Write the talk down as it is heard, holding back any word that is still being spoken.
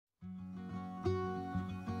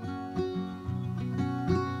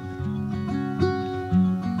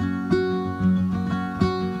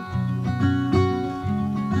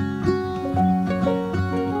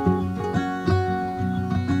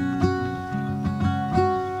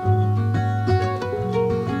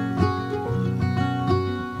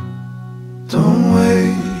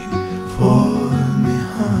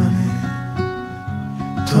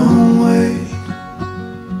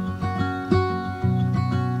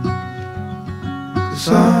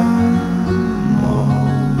'cause I'm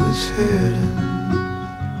always heading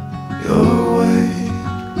your way.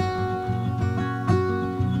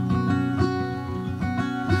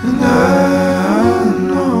 And I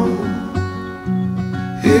know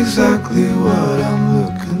exactly what I'm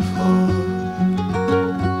looking for.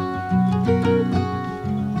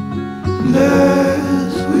 And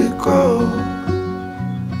as we grow,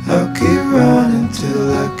 I'll keep running till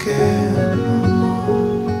I can no more.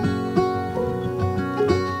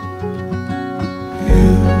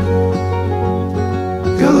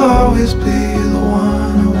 You'll always be the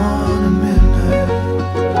one I want at midnight.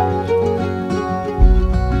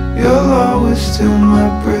 You'll always steal my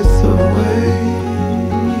breath away,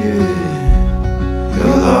 yeah.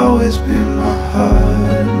 You'll always be my heart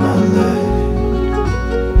and my life,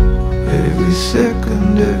 every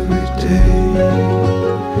second, every day.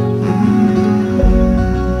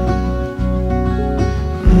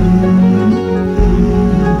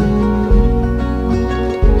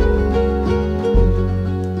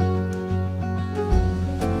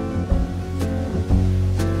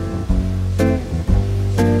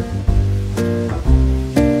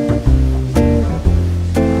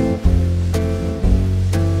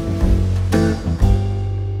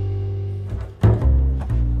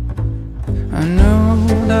 I know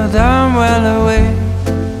that I'm well away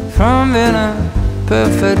from being a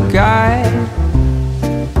perfect guy.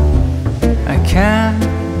 I can't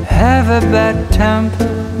have a bad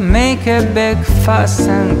temper, make a big fuss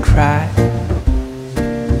and cry.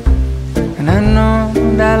 And I know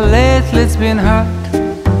that lately it's been hard,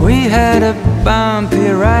 we had a bumpy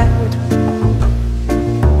ride.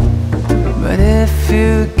 But if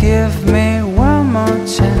you give me one more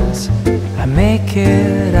chance, I make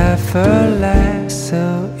it effortless. So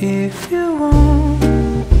if you want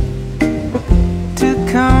to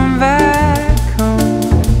come back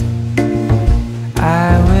home, I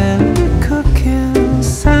will be cooking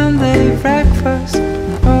Sunday breakfast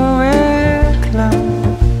for week long.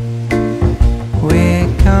 We're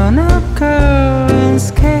gonna go and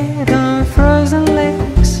skate on frozen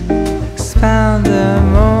lakes, spend the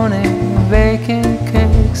morning baking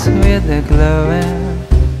cakes with the glowing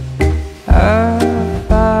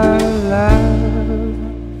of our love.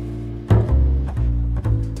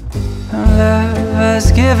 Love has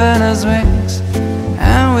given us wings,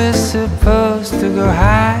 and we're supposed to go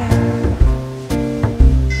high.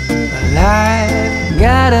 But life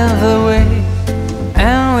got in the way,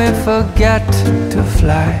 and we forgot to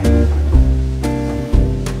fly.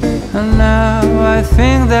 And now I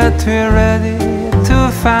think that we're ready to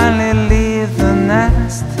finally leave the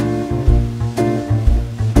nest.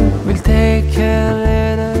 We'll take a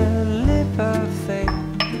little leap of faith.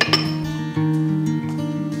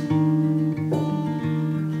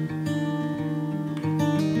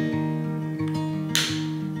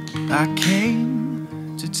 I came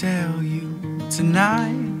to tell you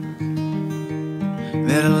tonight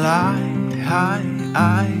that I lied,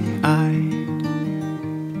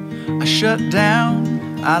 I shut down,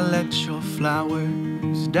 I let your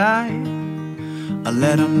flowers die, I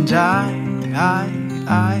let them die,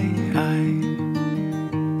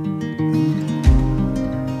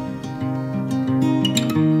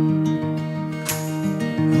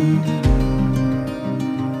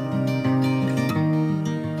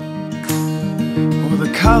 Oh,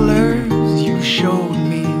 the colors you showed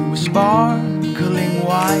me were sparkling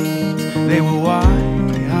white, they were white.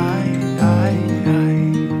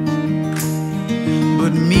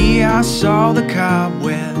 But me, I saw the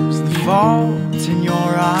cobwebs, the fault in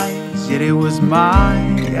your eyes, yet it was my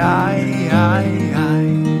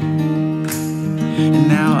And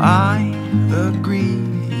now I agree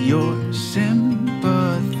your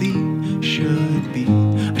sympathy should be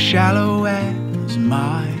as shallow as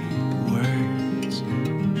my words.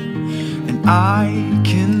 And I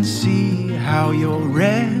can see how your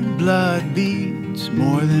red blood beats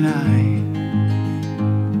more than I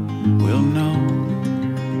will know.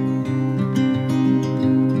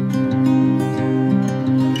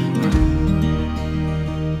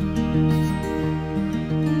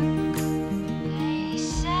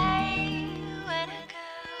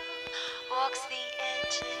 Walks the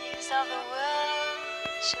edges of the world,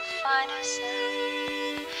 she'll find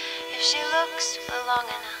herself if she looks for long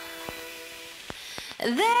enough.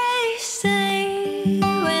 They say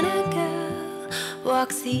when a girl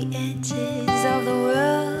walks the edges of the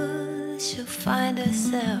world, she'll find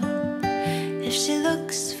herself if she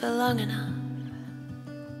looks for long enough.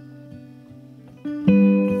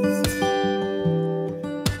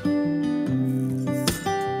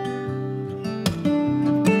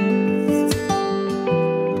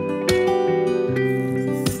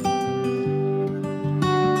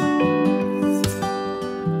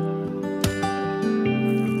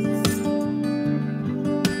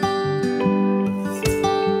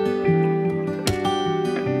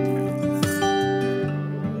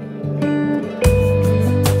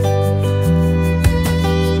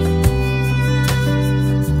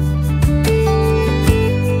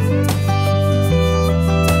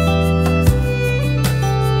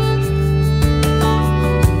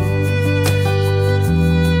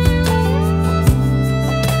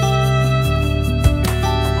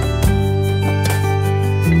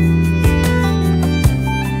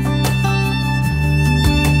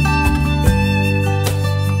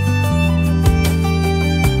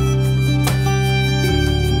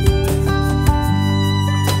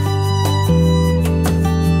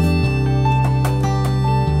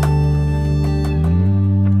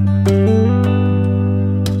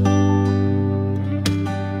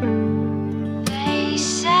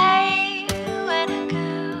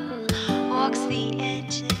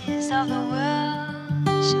 of the world,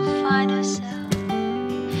 she'll find herself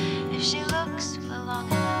if she looks for long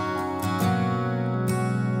enough.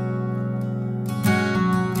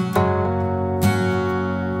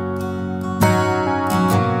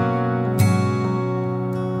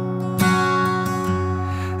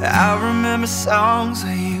 I remember songs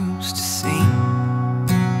I used to sing.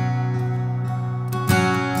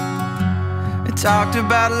 It talked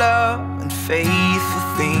about love and faithful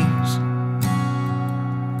things.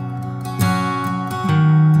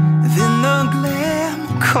 Then the glam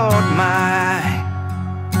caught my eye.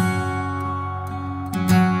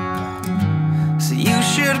 So you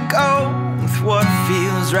should go with what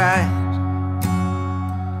feels right.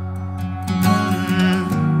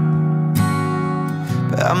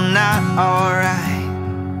 But I'm not alright.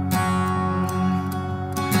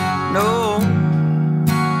 No,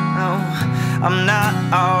 no, I'm not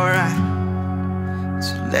alright.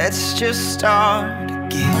 So let's just start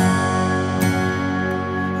again.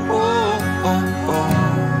 Oh, oh,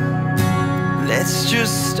 oh. Let's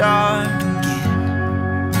just start